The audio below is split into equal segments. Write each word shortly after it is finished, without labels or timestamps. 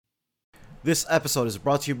This episode is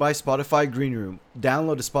brought to you by Spotify Green Room.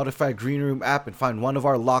 Download the Spotify Green Room app and find one of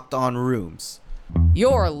our locked on rooms.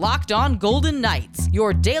 Your Locked On Golden Knights,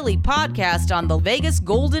 your daily podcast on the Vegas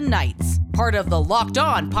Golden Knights, part of the Locked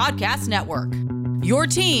On Podcast Network. Your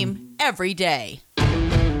team every day.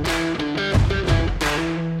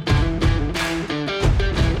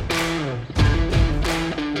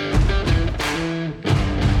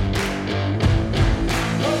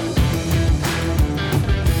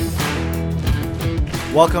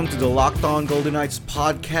 Welcome to the Locked On Golden Knights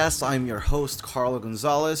podcast. I'm your host, Carlo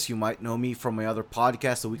Gonzalez. You might know me from my other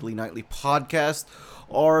podcast, the Weekly Nightly Podcast,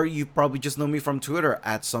 or you probably just know me from Twitter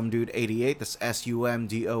at SomeDude88. That's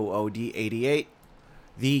SUMDOOD 88.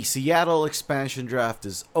 The Seattle expansion draft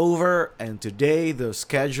is over, and today the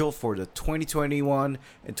schedule for the 2021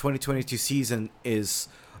 and 2022 season is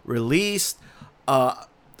released.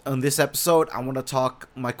 On this episode, I want to talk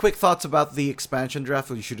my quick thoughts about the expansion draft,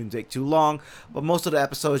 which shouldn't take too long, but most of the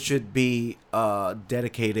episodes should be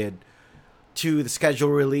dedicated to the schedule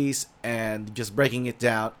release and just breaking it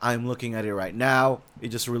down. I'm looking at it right now. It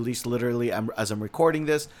just released literally as I'm recording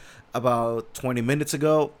this about 20 minutes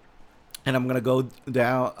ago, and I'm gonna go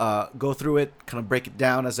through it, kind of break it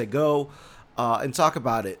down as I go, and talk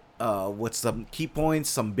about it. With some key points,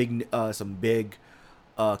 some big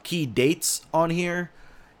key dates on here.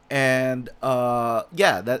 And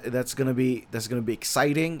that's gonna be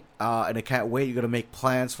exciting, and I can't wait. You're gonna make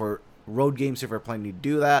plans for road games if you're planning to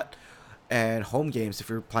do that, and home games if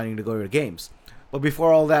you're planning to go to the games. But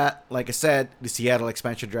before all that, like I said, the Seattle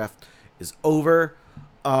expansion draft is over,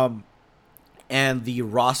 and the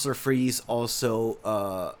roster freeze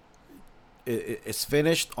also is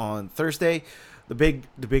finished on Thursday. The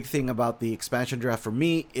big thing about the expansion draft for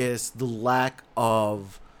me is the lack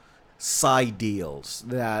of side deals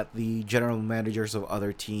that the general managers of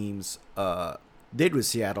other teams did with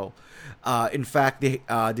Seattle. In fact, they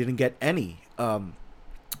didn't get any.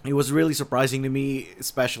 It was really surprising to me,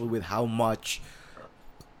 especially with how much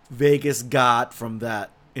Vegas got from that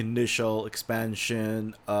initial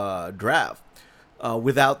expansion draft.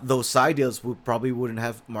 Without those side deals, we probably wouldn't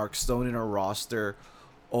have Mark Stone in our roster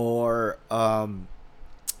or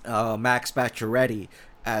Max Pacioretty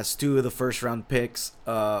as two of the first round picks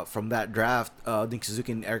from that draft. Nick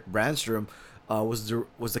Suzuki and Eric Brandstrom was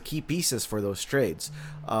the key pieces for those trades.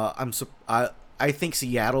 I think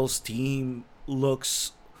Seattle's team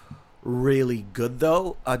looks really good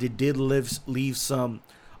though. They did leave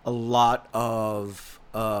a lot of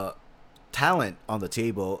talent on the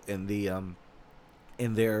table in their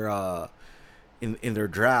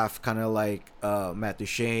draft, kind of like Matt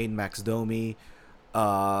Duchene, Max Domi,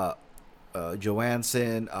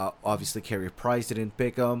 Johansson, obviously Carey Price didn't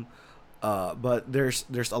pick him, but there's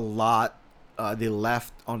a lot they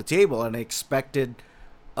left on the table, and I expected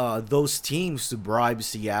those teams to bribe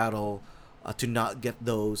Seattle to not get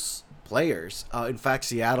those players. In fact,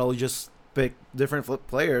 Seattle just picked different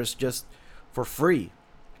players just for free,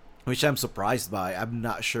 which I'm surprised by. I'm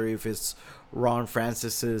not sure if it's Ron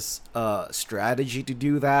Francis's strategy to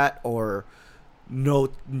do that, or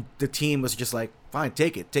no, the team was just like, fine,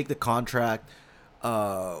 take the contract.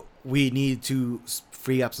 We need to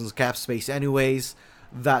free up some cap space anyways,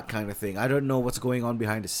 that kind of thing. I don't know what's going on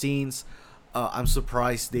behind the scenes. I'm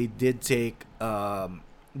surprised they did they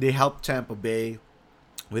helped Tampa Bay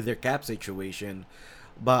with their cap situation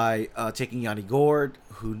by taking Yanni Gourde,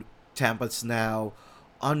 who Tampa's now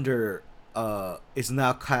is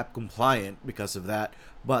now cap compliant because of that,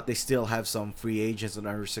 but they still have some free agents and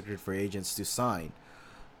unrestricted free agents to sign.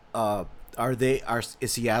 Is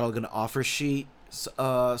Seattle gonna offer sheet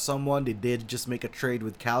someone? They did just make a trade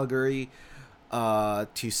with Calgary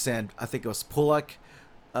to send, I think it was Pulock,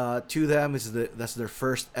 to them. That's their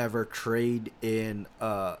first ever trade in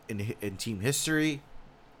team history,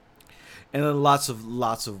 and then lots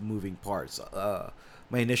of moving parts.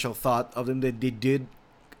 My initial thought of them, that they did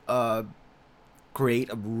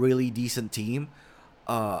create a really decent team.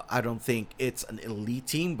 I don't think it's an elite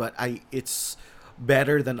team, but it's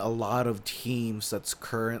better than a lot of teams that's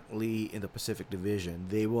currently in the Pacific Division.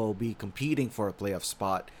 They will be competing for a playoff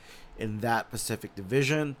spot in that Pacific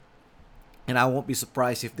Division, and I won't be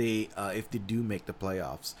surprised if they do make the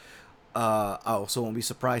playoffs. I also won't be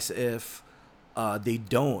surprised if they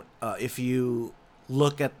don't. If you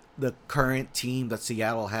look at the current team that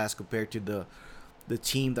Seattle has compared to the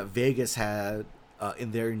team that Vegas had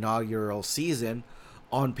in their inaugural season,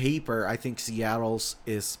 on paper, I think Seattle's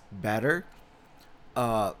is better.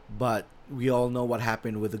 But we all know what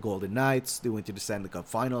happened with the Golden Knights. They went to the Stanley Cup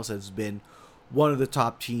Finals. Has been one of the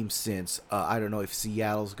top teams since. I don't know if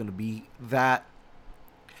Seattle's going to be that.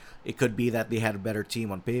 It could be that they had a better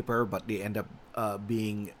team on paper, but they end up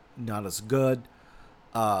being not as good.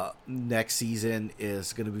 Next season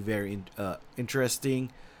is going to be very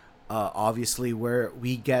interesting. Obviously, where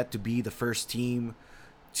we get to be the first team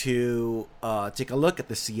to take a look at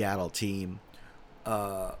the Seattle team,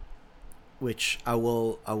 which I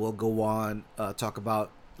will go on talk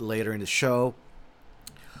about later in the show.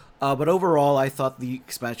 But overall, I thought the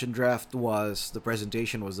expansion draft the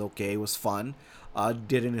presentation was okay, was fun.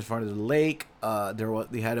 Did it in front of the lake.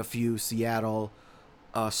 They had a few Seattle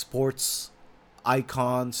sports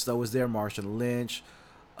icons that was there. Marshawn Lynch,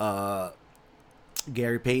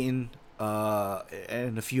 Gary Payton,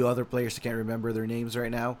 and a few other players. I can't remember their names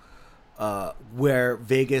right now. Where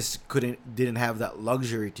Vegas didn't have that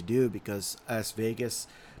luxury to do, because as Vegas,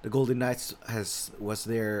 the Golden Knights was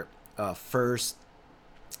their first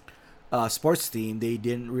sports team. They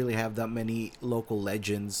didn't really have that many local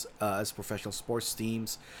legends as professional sports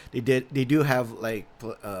teams. They do have like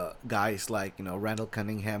guys like Randall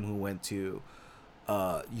Cunningham, who went to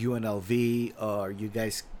UNLV, or you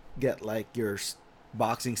guys get like your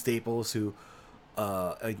boxing staples who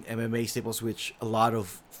MMA staples, which a lot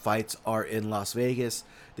of fights are in Las Vegas.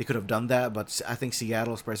 They could have done that, but I think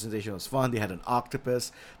Seattle's presentation was fun. They had an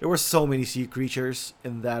octopus. There were so many sea creatures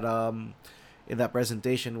in that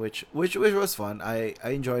presentation, which was fun. I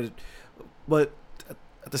enjoyed it, but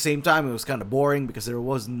at the same time, it was kind of boring because there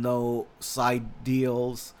was no side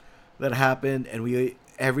deals that happened, and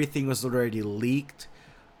everything was already leaked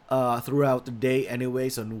throughout the day,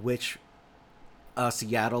 anyways, on which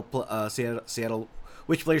Seattle,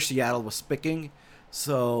 which player Seattle was picking.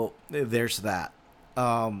 So there's that.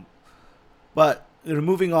 But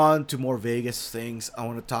moving on to more Vegas things, I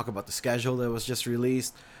want to talk about the schedule that was just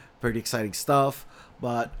released. Pretty exciting stuff.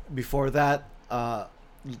 But before that,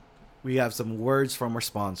 we have some words from our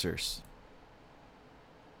sponsors.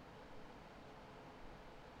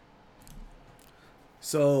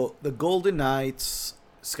 So the Golden Knights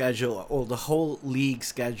schedule, or the whole league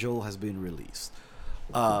schedule, has been released.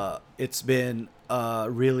 It's been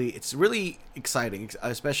it's really exciting.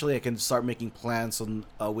 Especially, I can start making plans on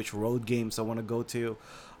which road games I want to go to.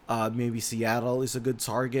 Maybe Seattle is a good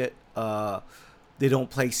target. They don't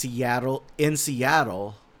play Seattle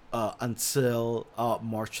until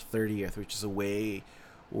March 30th, which is way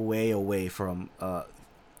away from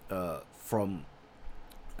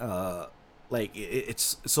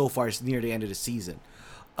it's so far. It's near the end of the season.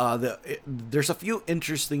 There's a few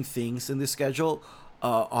interesting things in this schedule.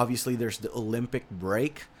 Obviously, there's the Olympic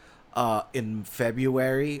break in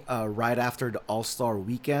February, right after the All-Star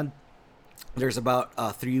weekend. There's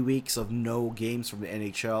about 3 weeks of no games from the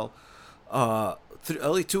NHL.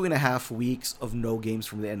 Only 2.5 weeks of no games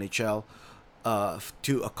from the NHL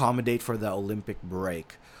to accommodate for the Olympic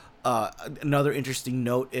break. Another interesting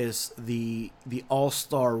note is the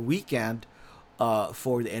All-Star weekend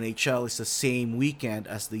for the NHL is the same weekend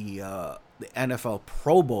as the NFL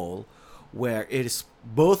Pro Bowl, where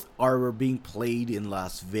both are being played in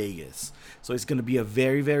Las Vegas. So it's going to be a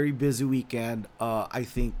very, very busy weekend. I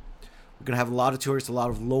think we're going to have a lot of tourists, a lot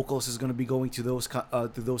of locals is going to be going to those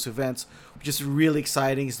events, which is really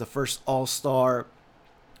exciting. It's the first All-Star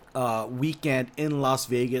weekend in Las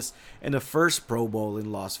Vegas and the first Pro Bowl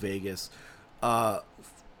in Las Vegas.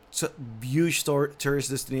 So huge tourist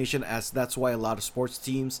destination, as that's why a lot of sports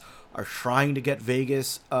teams are trying to get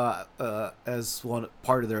Vegas as one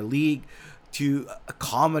part of their league to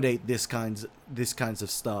accommodate this kinds of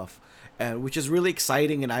stuff, and which is really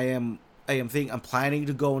exciting. And I'm planning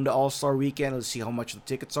to go into All-Star weekend. Let's see how much the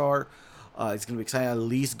tickets are. It's gonna be exciting. At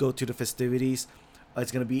least go to the festivities.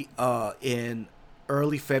 It's gonna be in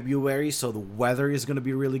early February, so the weather is gonna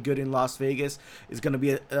be really good in Las Vegas. It's gonna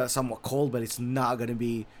be somewhat cold, but it's not gonna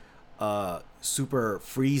be super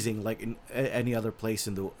freezing like in any other place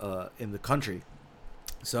in the country.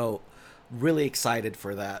 So really excited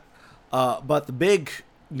for that. But the big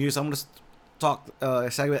news, I'm gonna talk.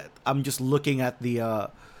 I'm just looking at the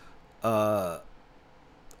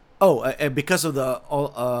because of the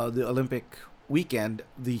Olympic weekend,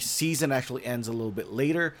 the season actually ends a little bit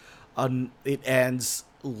later. It ends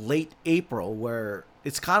late April, where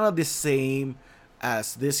it's kind of the same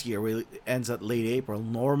as this year, where it ends at late April.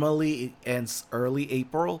 Normally, it ends early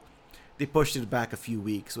April. They pushed it back a few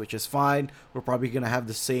weeks, which is fine. We're probably going to have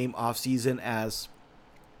the same off-season as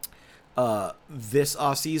this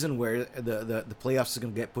off-season, where the playoffs is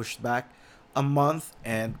going to get pushed back a month.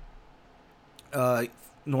 And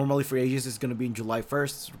normally, free agency is going to be in July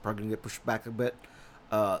 1st. We're probably going to get pushed back a bit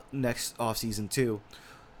next off-season too.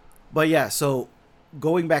 But yeah, so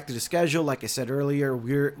going back to the schedule, like I said earlier,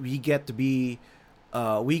 we get the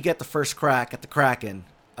first crack at the Kraken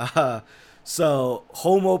So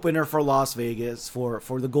home opener for Las Vegas for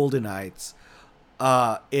the Golden Knights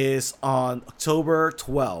is on October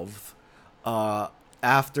 12th.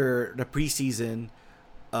 After the preseason,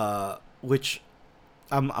 which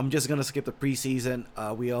I'm just gonna skip the preseason.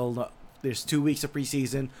 We all know there's 2 weeks of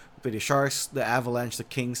preseason. We play the Sharks, the Avalanche, the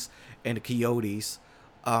Kings, and the Coyotes.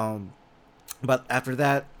 But after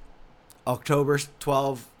that, October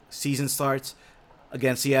 12th, season starts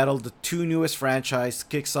against Seattle. The two newest franchise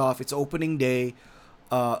kicks off its opening day,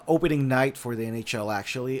 opening night for the NHL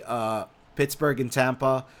actually. Pittsburgh and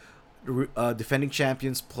Tampa, defending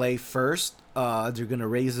champions, play first. They're gonna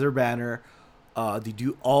raise their banner. They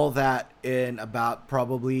do all that in about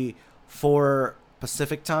probably 4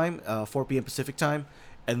 Pacific time, 4 p.m. Pacific time,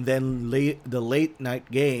 and then the late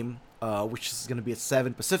night game, which is gonna be at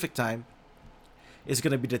 7 Pacific time, is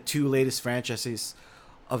gonna be the two latest franchises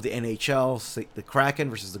of the NHL, the Kraken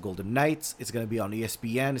versus the Golden Knights. It's gonna be on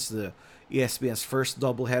ESPN. It's the ESPN's first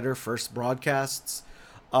doubleheader, first broadcasts.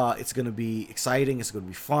 It's gonna be exciting. It's gonna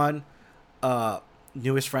be fun.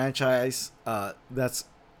 Newest franchise. That's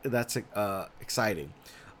exciting.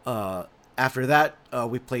 After that,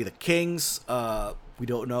 we play the Kings. We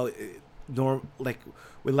don't know, like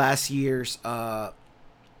with last year's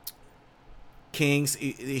Kings.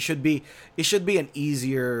 It should be an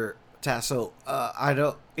easier task. So I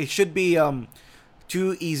don't. It should be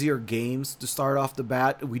 2 easier games to start off the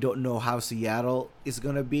bat. We don't know how Seattle is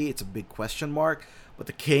gonna be. It's a big question mark. But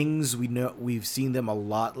the Kings, we've seen them a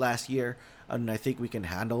lot last year, and I think we can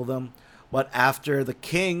handle them. But after the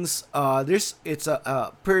Kings, it's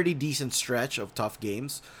a pretty decent stretch of tough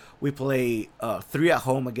games. We play 3 at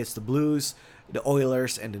home against the Blues, the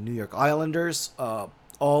Oilers, and the New York Islanders.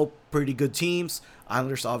 All pretty good teams.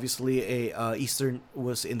 Islanders obviously Eastern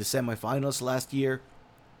was in the semifinals last year,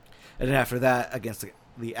 and then after that against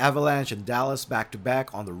the Avalanche and Dallas back to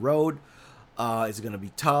back on the road. It's gonna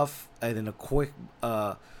be tough, and then a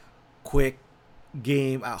quick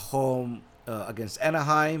game at home against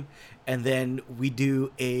Anaheim, and then we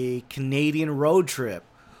do a Canadian road trip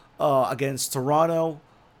against Toronto,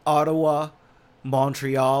 Ottawa,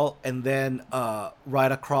 Montreal, and then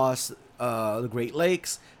right across the Great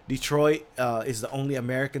Lakes. Detroit is the only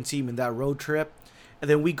American team in that road trip, and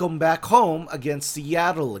then we come back home against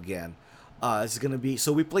Seattle again. It's gonna be,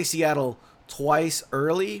 so we play Seattle twice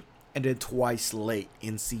early and then twice late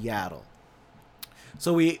in Seattle.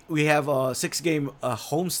 So we have a 6-game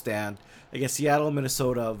homestand against Seattle,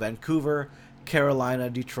 Minnesota, Vancouver, Carolina,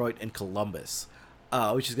 Detroit, and Columbus,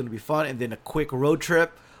 which is going to be fun. And then a quick road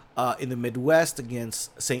trip in the Midwest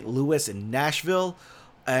against St. Louis and Nashville,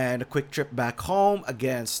 and a quick trip back home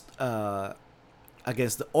against the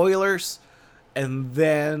Oilers, and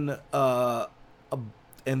then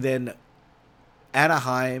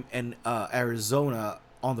Anaheim and Arizona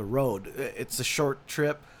on the road. It's a short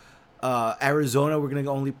trip. Arizona, we're gonna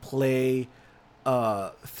only play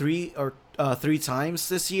 3 times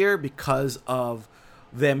this year because of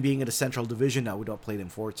them being in the Central Division. Now we don't play them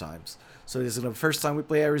 4 times. So this is the first time we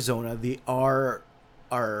play Arizona. They are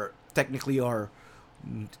technically our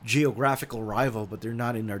geographical rival, but they're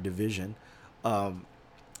not in our division. And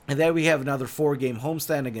then we have another 4-game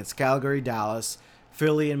homestand against Calgary, Dallas,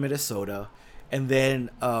 Philly, and Minnesota. And then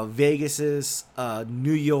Vegas's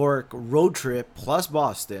New York road trip plus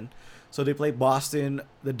Boston. So they play Boston,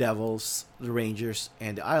 the Devils, the Rangers,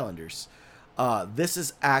 and the Islanders. I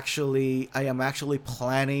am actually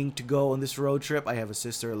planning to go on this road trip. I have a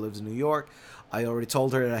sister who lives in New York. I already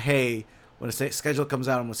told her that, hey, when the schedule comes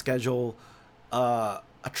out, I'm going to schedule a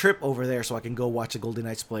trip over there so I can go watch the Golden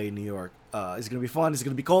Knights play in New York. It's going to be fun. It's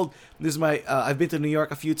going to be cold. This is I've been to New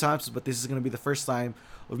York a few times, but this is going to be the first time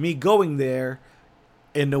of me going there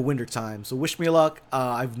in the winter time. So wish me luck.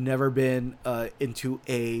 I've never been into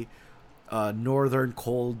a northern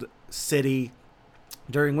cold city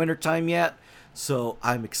during winter time yet, so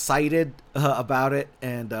I'm excited about it.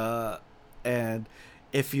 And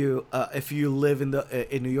if you live in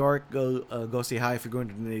New York, go say hi if you're going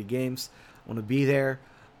to the games. I want to be there.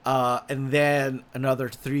 And then another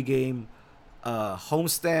 3-game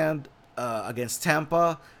homestand against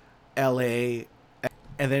Tampa, LA,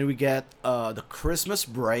 and then we get the Christmas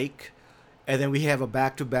break, and then we have a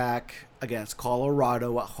back-to-back against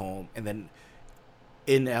Colorado at home, and then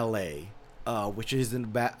in LA, which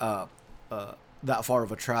isn't that far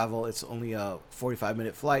of a travel. It's only a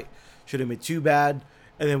 45-minute flight. Shouldn't be too bad.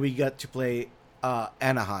 And then we got to play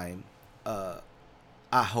Anaheim at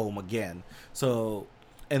home again. So,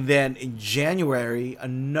 and then in January,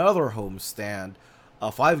 another homestand,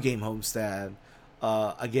 a 5-game homestand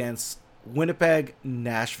against Winnipeg,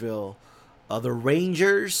 Nashville, the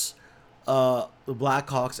Rangers, the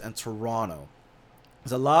Blackhawks, and Toronto.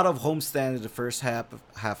 There's a lot of homestand in the first half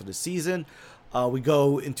of the season. We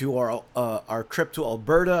go into our trip to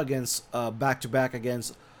Alberta against back to back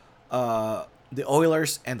against the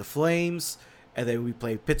Oilers and the Flames, and then we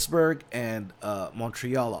play Pittsburgh and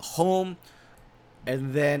Montreal at home,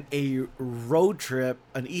 and then a road trip,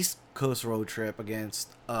 an East Coast road trip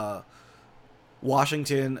against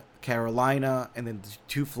Washington, Carolina, and then the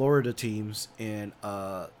two Florida teams in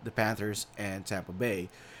the Panthers and Tampa Bay.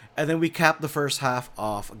 And then we cap the first half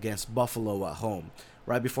off against Buffalo at home,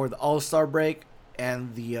 right before the All-Star break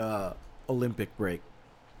and the Olympic break.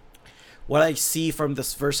 What I see from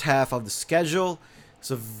this first half of the schedule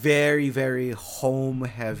is a very, very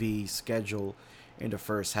home-heavy schedule in the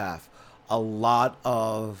first half. A lot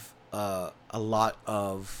of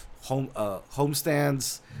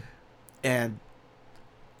homestands, and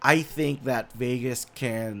I think that Vegas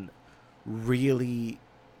can really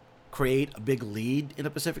create a big lead in the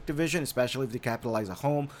Pacific Division, especially if they capitalize at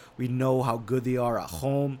home. We know how good they are at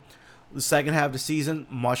home. The second half of the season,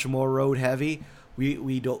 much more road heavy.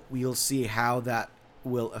 We'll see how that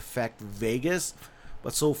will affect Vegas.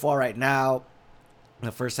 But so far right now, in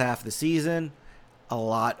the first half of the season, a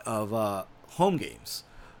lot of home games.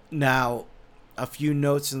 Now, a few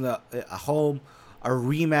notes in the at home. A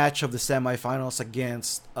rematch of the semifinals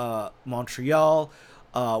against Montreal.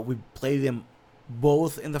 We played them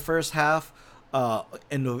both in the first half,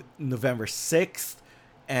 in November 6th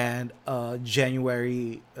and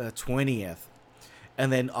January 20th.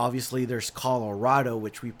 And then obviously there's Colorado,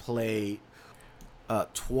 which we play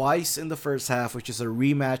twice in the first half, which is a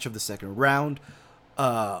rematch of the second round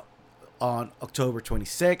on October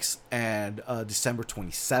 26th and December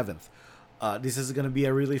 27th. This is going to be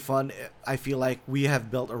a really fun. I feel like we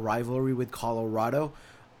have built a rivalry with Colorado.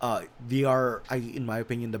 They are, in my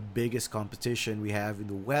opinion, the biggest competition we have in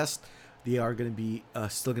the West. They are going to be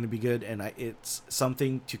still going to be good, and it's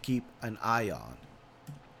something to keep an eye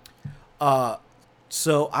on.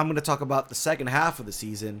 So I'm going to talk about the second half of the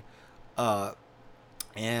season,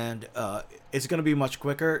 and it's going to be much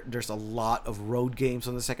quicker. There's a lot of road games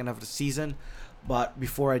on the second half of the season, but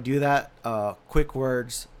before I do that, quick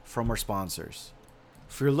words from our sponsors.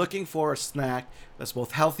 If you're looking for a snack that's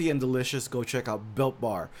both healthy and delicious, go check out Built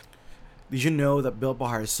Bar. Did you know that Built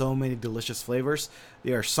Bar has so many delicious flavors?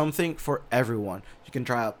 They are something for everyone. You can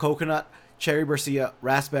try out coconut, cherry barcia,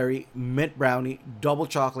 raspberry, mint brownie, double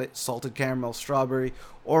chocolate, salted caramel, strawberry,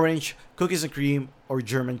 orange, cookies and cream, or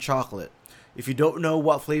German chocolate. If you don't know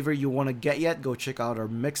what flavor you want to get yet, go check out our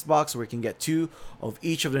mixed box where you can get 2 of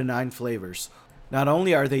each of the 9 flavors. Not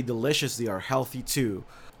only are they delicious, they are healthy too.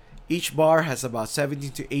 Each bar has about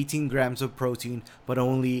 17 to 18 grams of protein, but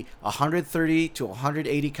only 130 to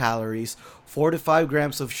 180 calories, 4 to 5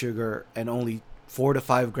 grams of sugar, and only 4 to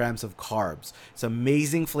 5 grams of carbs. It's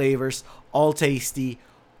amazing flavors, all tasty,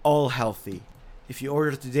 all healthy. If you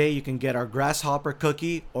order today, you can get our grasshopper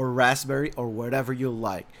cookie or raspberry or whatever you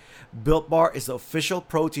like. Built Bar is the official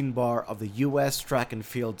protein bar of the U.S. track and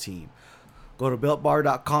field team. Go to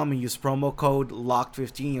BuiltBar.com and use promo code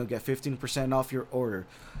LOCKED15. You'll get 15% off your order.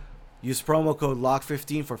 Use promo code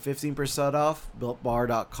LOCK15 for 15% off,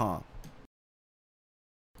 BuiltBar.com.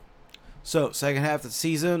 So, second half of the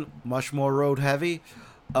season, much more road heavy.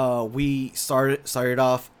 We started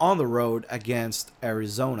off on the road against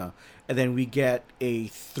Arizona. And then we get a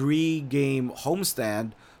 3-game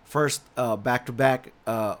homestand. First, back-to-back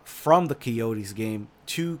from the Coyotes game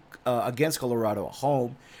against Colorado at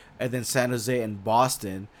home. And then San Jose and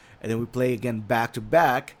Boston. And then we play again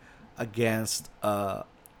back-to-back against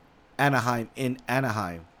Anaheim in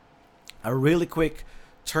Anaheim. A really quick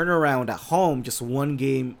turnaround at home, just 1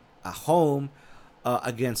 game at home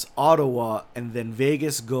against Ottawa, and then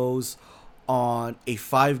Vegas goes on a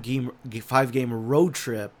 5-game road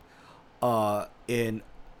trip in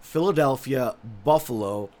Philadelphia,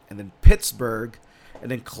 Buffalo, and then Pittsburgh, and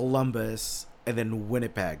then Columbus, and then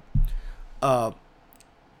Winnipeg.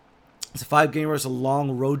 It's a 5-game race, a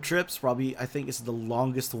long road trips. Probably, I think it's the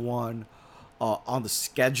longest one on the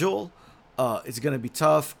schedule. It's going to be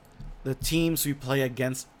tough. The teams we play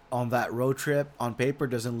against on that road trip on paper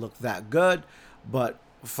doesn't look that good, but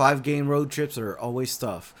 5-game road trips are always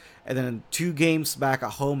tough. And then 2 games back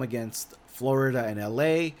at home against Florida and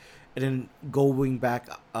LA, and then going back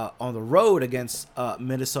on the road against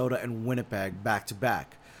Minnesota and Winnipeg back to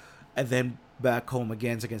back, and then back home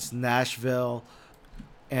again against Nashville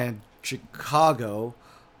and Chicago.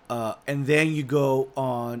 And then you go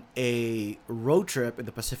on a road trip in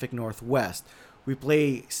the Pacific Northwest. We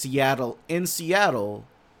play Seattle in Seattle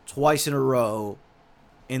twice in a row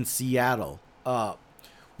in Seattle.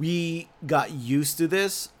 we got used to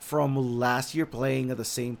this from last year playing at the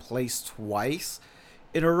same place twice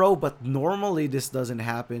in a row, but normally this doesn't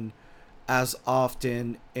happen as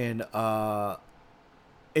often in a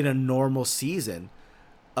normal season.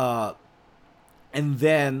 Uh, and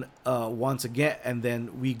then once again, and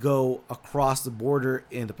then we go across the border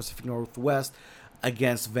in the Pacific Northwest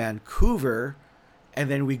against Vancouver, and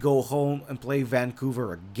then we go home and play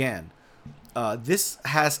Vancouver again. This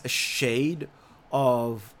has a shade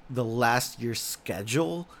of the last year's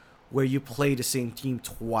schedule where you play the same team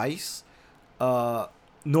twice.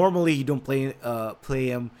 Normally, you don't play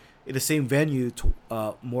them in the same venue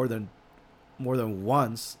more than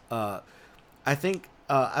once. I think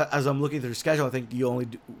as I'm looking through the schedule, I think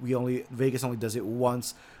Vegas only does it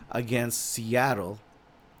once against Seattle,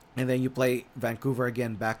 and then you play Vancouver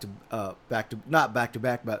again back to not back to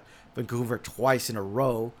back, but Vancouver twice in a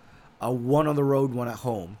row, one on the road, one at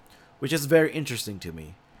home, which is very interesting to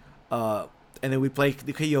me. And then we play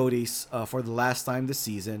the Coyotes for the last time this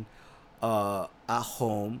season at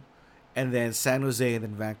home, and then San Jose, and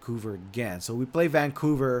then Vancouver again. So we play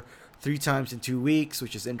Vancouver 3 times in 2 weeks,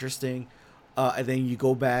 which is interesting. And then you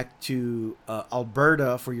go back to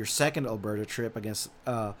Alberta for your second Alberta trip against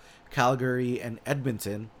Calgary and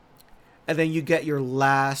Edmonton. And then you get your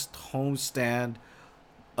last homestand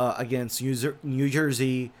against New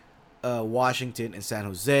Jersey, Washington, and San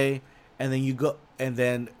Jose. And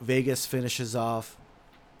then Vegas finishes off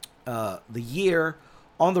the year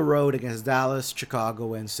on the road against Dallas,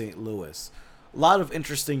 Chicago, and St. Louis. A lot of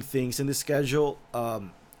interesting things in the schedule.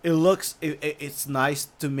 It's nice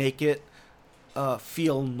to make it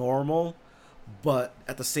feel normal, but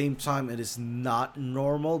at the same time, it is not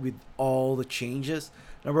normal with all the changes.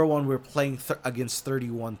 Number one, we're playing against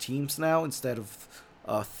 31 teams now instead of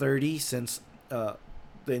 30 since the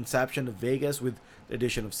inception of Vegas with the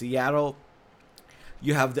addition of Seattle.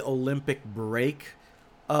 You have the Olympic break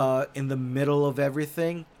in the middle of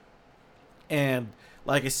everything, and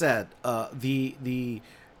like I said, the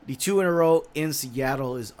 2 in a row in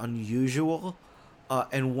Seattle is unusual,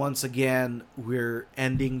 and once again we're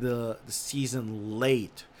ending the season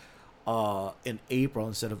late in April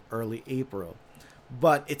instead of early April.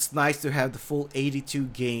 But it's nice to have the full 82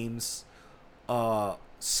 games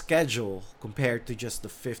schedule compared to just the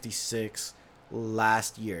 56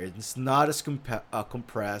 last year. It's not as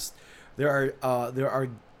compressed. There are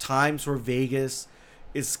times where Vegas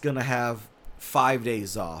is gonna have 5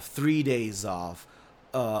 days off, 3 days off,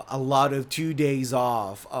 a lot of 2 days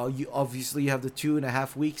off. You obviously have the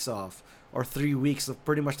 2.5 weeks off, or 3 weeks of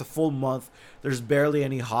pretty much the full month. There's barely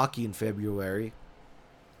any hockey in February.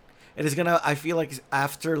 It is gonna. I feel like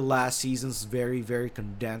after last season's very, very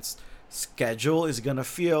condensed schedule, is gonna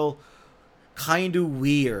feel kind of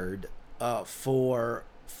weird for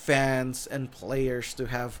fans and players to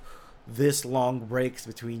have this long breaks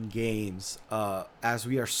between games, as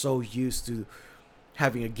we are so used to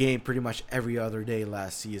having a game pretty much every other day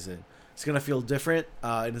last season. It's gonna feel different.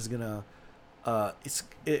 It's gonna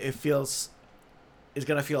feel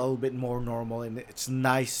a little bit more normal, and it's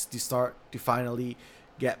nice to finally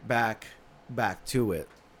get back to it.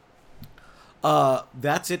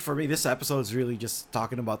 That's it for me. This episode is really just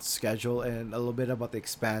talking about the schedule and a little bit about the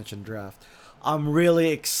expansion draft. I'm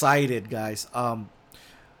really excited, guys. When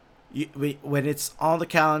it's on the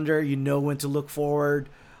calendar, you know when to look forward.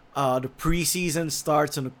 The preseason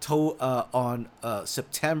starts on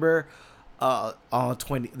September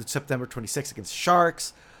September 26th against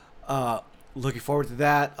Sharks. Looking forward to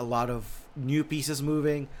that. A lot of new pieces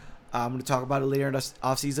moving. I'm going to talk about it later in the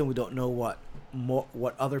offseason. We don't know what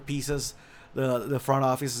other pieces the front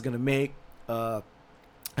office is going to make. I'm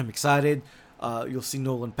excited. You'll see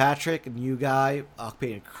Nolan Patrick, a new guy.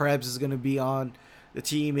 Peyton Krebs is going to be on the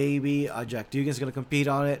team, maybe. Jack Dugan's going to compete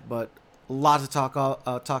on it, but a lot to talk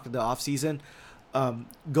in the offseason.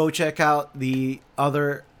 Go check out the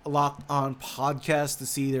other Locked On podcasts to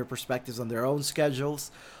see their perspectives on their own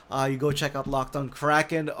schedules. You go check out Locked On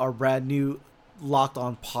Kraken, our brand new Locked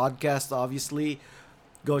On podcast, obviously.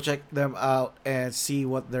 Go check them out and see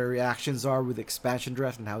what their reactions are with the expansion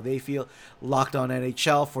draft and how they feel. Locked On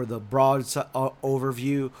NHL for the broad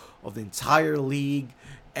overview of the entire league.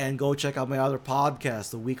 And go check out my other podcast,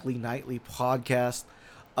 the Weekly Nightly podcast.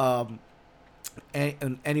 And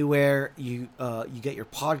anywhere you get your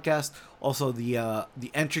podcast. Also, the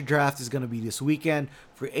entry draft is going to be this weekend.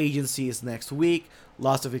 Free agency is next week.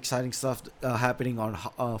 Lots of exciting stuff happening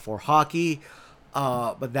for hockey.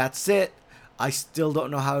 But that's it. I still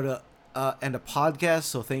don't know how to end a podcast,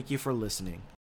 so thank you for listening.